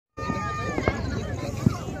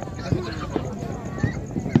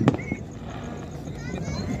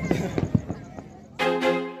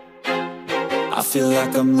feel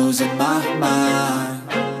like I'm losing my mind.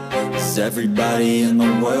 Is everybody in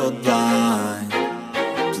the world blind?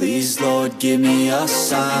 Please, Lord, give me a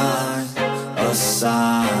sign, a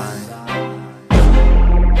sign.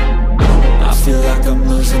 I feel like I'm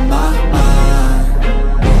losing my mind.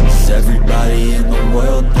 Is everybody in the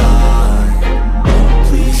world blind?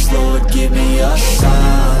 Please, Lord, give me a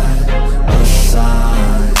sign, a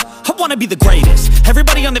sign. I wanna be the greatest.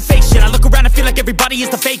 Everybody on the fake shit. I look around and feel like everybody is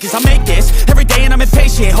the fakest. I make this every day and I'm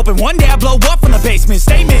impatient, hoping one day I blow up from the basement.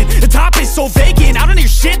 Statement, the top is so vacant. I don't hear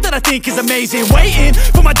shit that I think is amazing. Waiting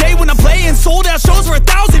for my day when I'm playing sold out shows for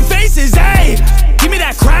 1,000 faces. Hey, give me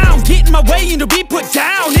that crown, get in my way and to be put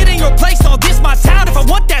down. It ain't your place, all this my town. If I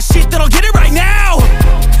want that shit, then I'll get it right now.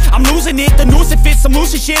 I'm losing it, the noose it fits, I'm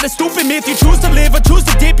losing shit. A stupid myth, you choose to live or choose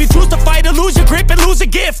to dip. You choose to fight or lose your grip and lose a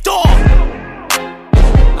gift.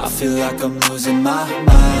 I feel like I'm losing my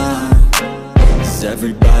mind. Is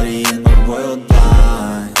everybody in the world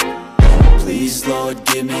blind? Please, Lord,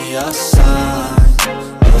 give me a sign,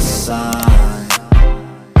 a sign.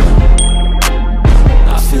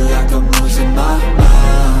 I feel like I'm losing my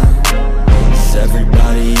mind. Is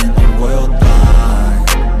everybody in the world blind?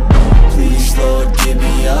 Please, Lord, give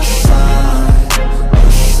me a sign,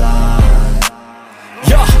 a sign.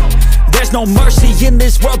 Yeah. There's no mercy in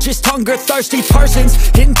this world, just hunger-thirsty persons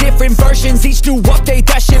in different versions. Each new update,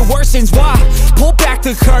 that shit worsens. Why? Pull back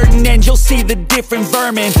the curtain and you'll see the different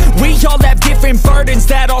vermin. We all have different burdens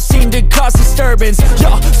that all seem to cause disturbance.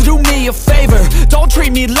 Yo, so do me a favor, don't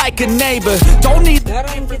treat me like a neighbor. Don't need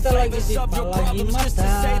Sekarang kita lagi di Malam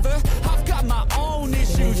Tahun. I've got my own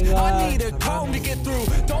issues. I need a comb to get through.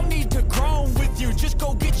 Don't need to groan with you, just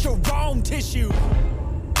go get your own tissue.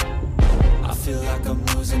 I feel like I'm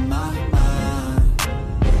losing my mind.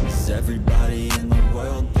 Is everybody in the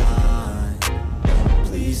world blind?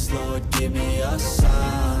 Please, Lord, give me a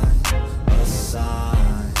sign, a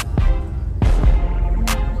sign.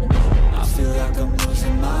 I feel like I'm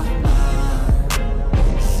losing my mind.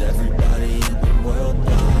 Is everybody in the world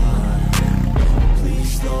blind?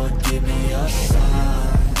 Please, Lord, give me a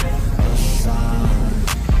sign, a sign.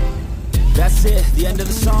 That's it, the end of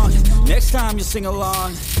the song. Next time you sing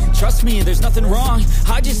along. Trust me, there's nothing wrong.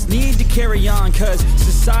 I just need to carry on, cause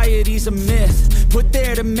society's a myth put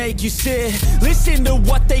there to make you sit. Listen to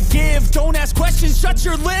what they give. Don't ask questions, shut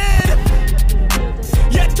your lid.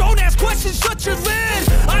 Yeah, don't ask questions, shut your lid.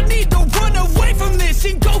 I need to run away from this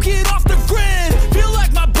and go get off the grid. Feel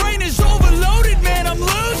like my brain is overloaded, man, I'm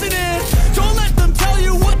losing it. Don't let them tell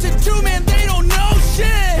you what to do, man, they don't know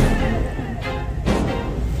shit.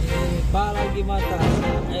 Lagi mata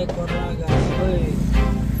ekor naga, woi,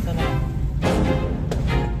 sana,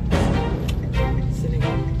 sini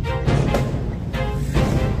kan,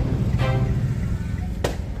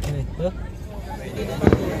 ini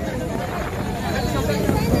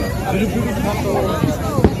tuh,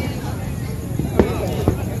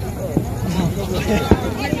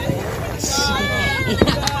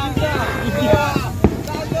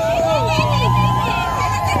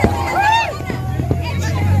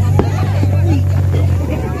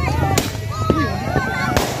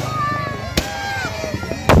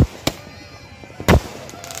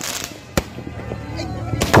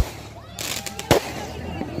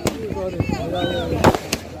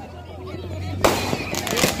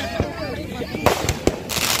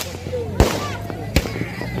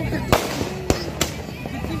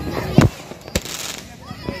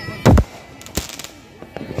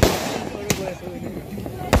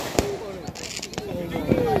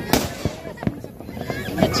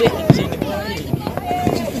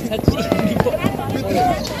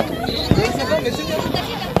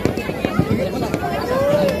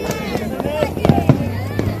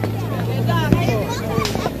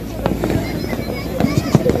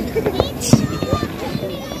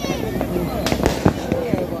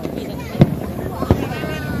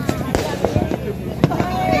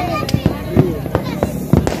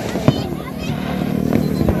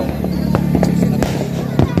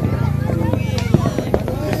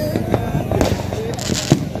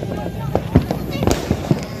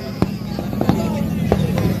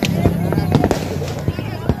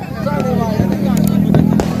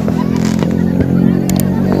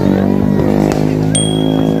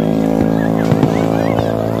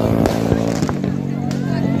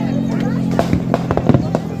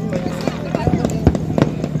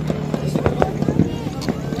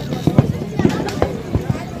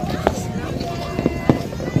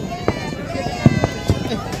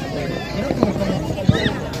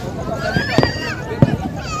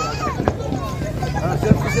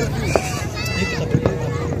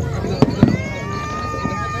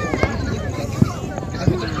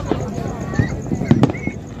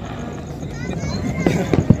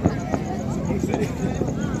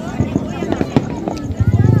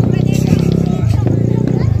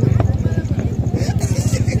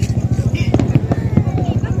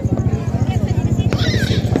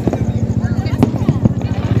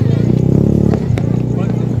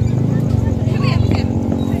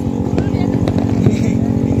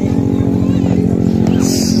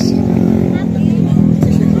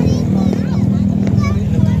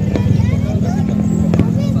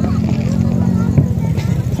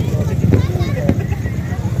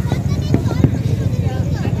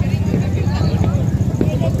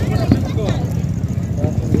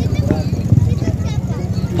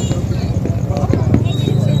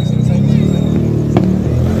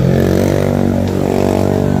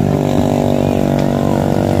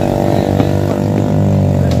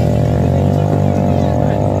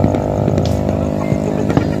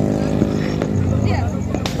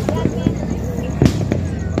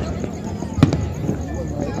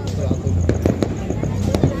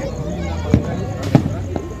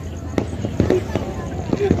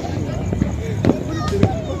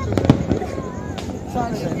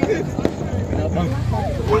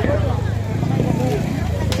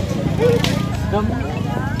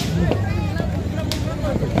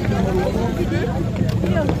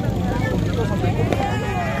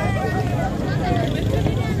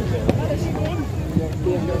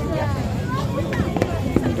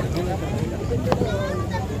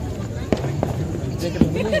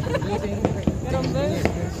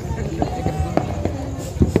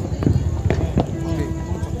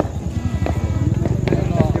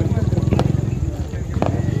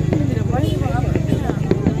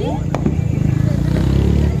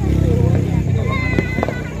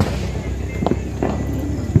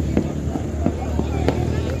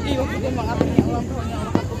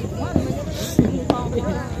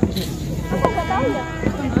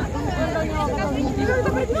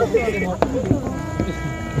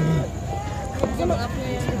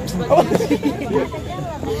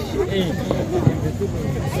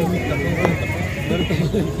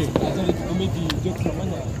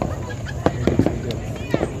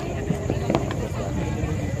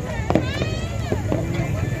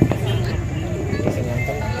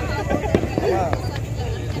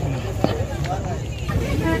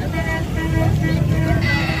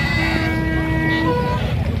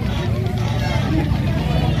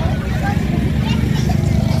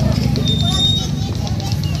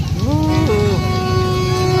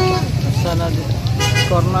 Sana di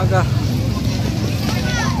Kornaga.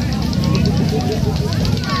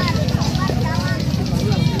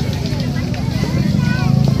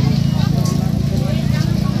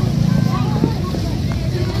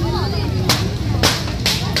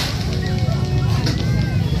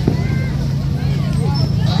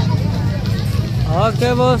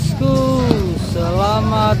 Oke bosku,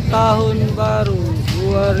 selamat tahun baru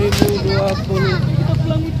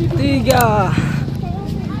 2023.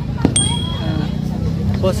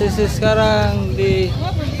 Posisi sekarang di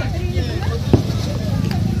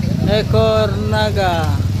ekor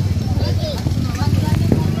naga.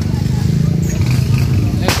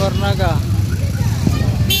 Ekor naga.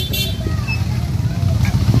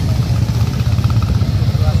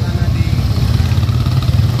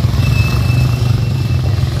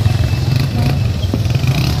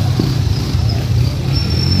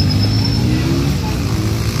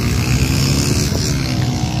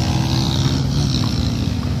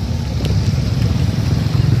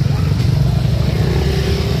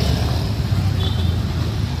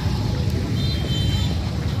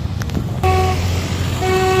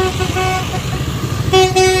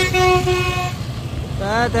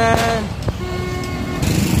 Dadah.